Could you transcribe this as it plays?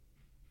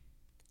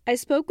I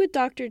spoke with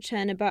Dr.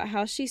 Chen about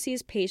how she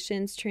sees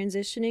patients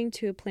transitioning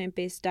to a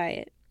plant-based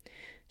diet.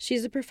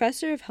 She's a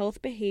professor of health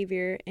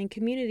behavior and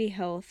community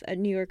health at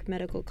New York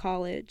Medical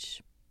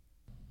College.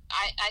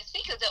 I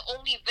think the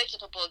only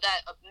vegetable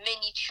that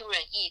many children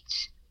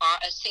eat are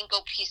a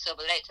single piece of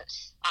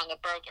lettuce on a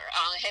burger,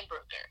 on a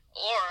hamburger,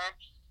 or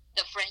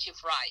the French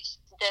fries.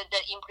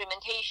 The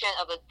implementation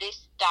of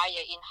this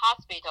diet in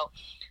hospital,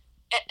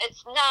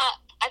 it's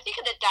not, I think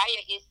the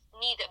diet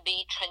need to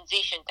be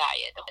transition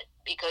diet,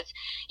 because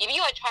if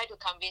you are trying to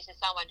convince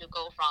someone to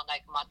go from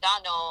like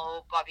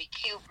McDonald's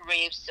barbecue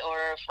ribs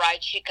or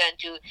fried chicken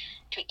to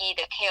eat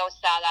a kale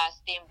salad,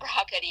 steamed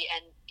broccoli,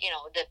 and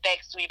the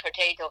baked sweet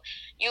potato,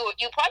 you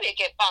probably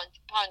get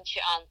punch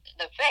on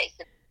the face.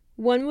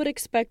 One would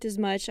expect as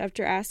much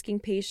after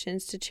asking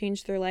patients to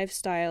change their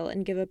lifestyle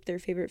and give up their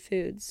favorite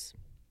foods.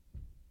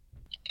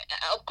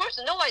 Of course,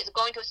 no one is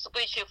going to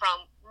switch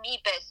from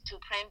meat-based to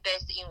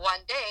plant-based in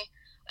one day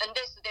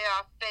unless they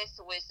are faced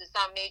with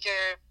some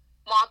major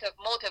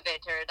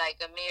motivator like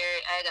Mayor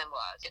Adam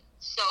was.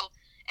 So,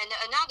 and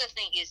another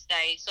thing is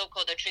like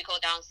so-called the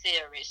trickle-down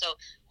theory. So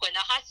when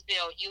a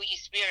hospital, you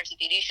experience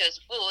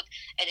delicious food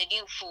and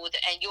new food,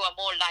 and you are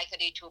more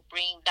likely to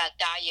bring that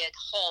diet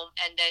home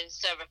and then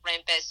serve a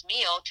plant-based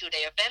meal to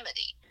their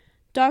family.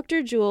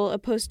 Dr. Jewell, a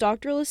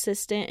postdoctoral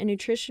assistant and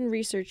nutrition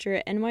researcher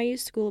at NYU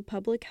School of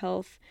Public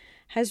Health,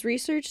 has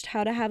researched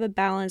how to have a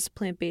balanced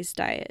plant-based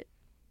diet.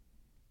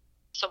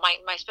 So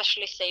my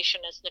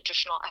specialization is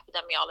nutritional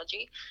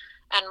epidemiology,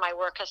 and my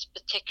work has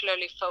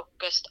particularly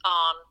focused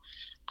on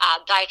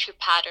dietary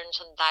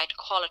patterns and diet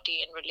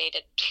quality and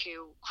related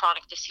to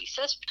chronic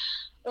diseases.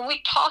 When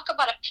we talk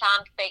about a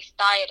plant-based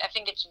diet, I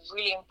think it's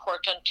really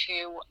important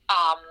to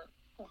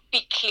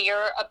be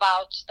clear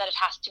about that it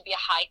has to be a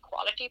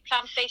high-quality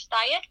plant-based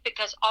diet,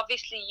 because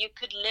obviously you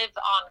could live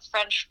on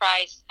French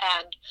fries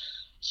and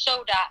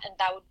soda, and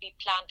that would be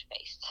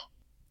plant-based.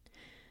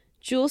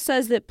 Jewell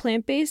says that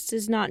plant-based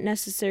does not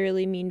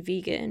necessarily mean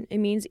vegan. It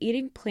means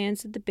eating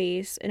plants at the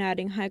base and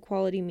adding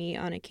high-quality meat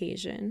on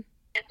occasion.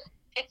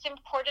 It's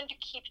important to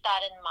keep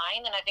that in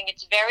mind, and I think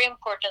it's very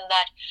important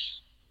that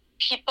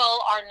people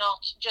are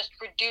not just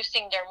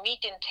reducing their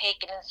meat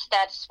intake and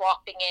instead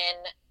swapping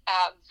in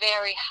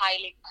very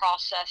highly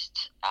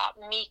processed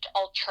meat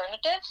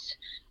alternatives.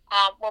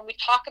 When we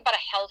talk about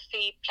a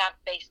healthy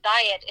plant-based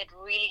diet, it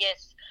really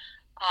is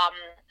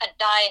a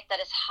diet that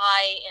is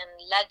high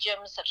in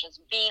legumes such as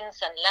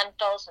beans and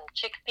lentils and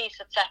chickpeas,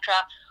 etc.,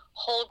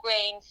 whole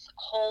grains,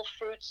 whole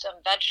fruits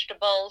and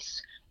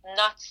vegetables,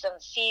 nuts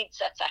and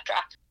seeds, etc.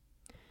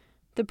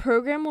 The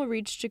program will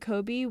reach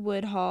Jacobi,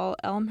 Woodhull,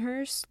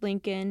 Elmhurst,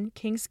 Lincoln,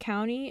 Kings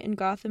County, and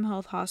Gotham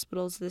Health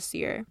hospitals this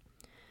year.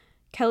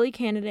 Kelly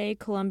Canaday,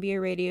 Columbia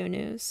Radio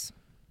News.